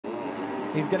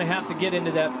He's going to have to get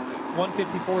into that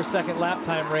 1:54 lap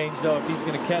time range, though, if he's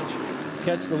going to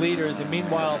catch the leaders. And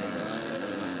meanwhile,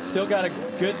 still got a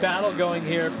good battle going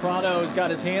here. Prado's got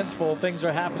his hands full. Things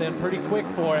are happening pretty quick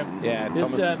for him. Yeah,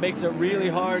 this makes it really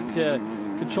hard to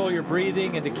control your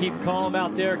breathing and to keep calm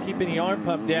out there, keeping the arm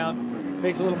pump down.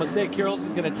 Makes a little mistake. Kier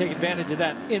Olsen's going to take advantage of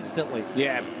that instantly.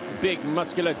 Yeah, big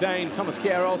muscular Dane. Thomas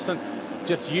Kier Olsen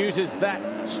just uses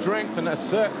that strength and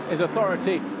asserts his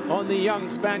authority on the young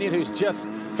Spaniard who's just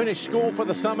finished school for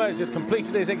the summer, has just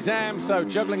completed his exams, so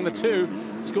juggling the two,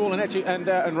 school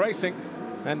and racing,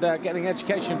 and getting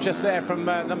education just there from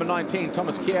number 19,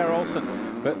 Thomas Kier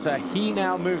Olsen. But he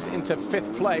now moves into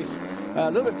 5th place. A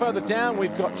little bit further down,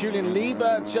 we've got Julian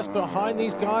Lieber just behind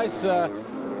these guys.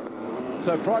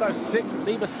 So Prado 6th,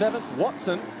 Lieber 7th,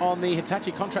 Watson on the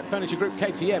Hitachi Contract Furniture Group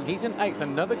KTM. He's in 8th.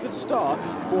 Another good start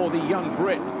for the young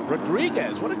Brit.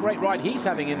 Rodriguez, what a great ride he's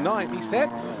having in 9th. He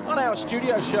said on our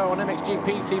studio show on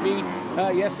MXGP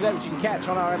TV yesterday, which you can catch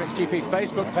on our MXGP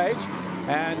Facebook page,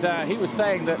 and he was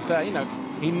saying that you know,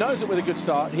 he knows that with a good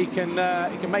start he can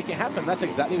make it happen. That's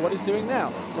exactly what he's doing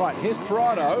now. Right, here's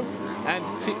Prado and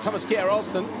Thomas Kier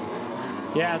Olsen.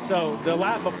 Yeah, so the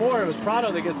lap before it was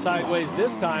Prado that gets sideways.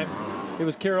 This time it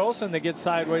was Kier Olsen that gets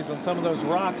sideways on some of those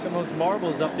rocks, some of those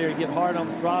marbles up there. You get hard on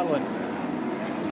the throttle, and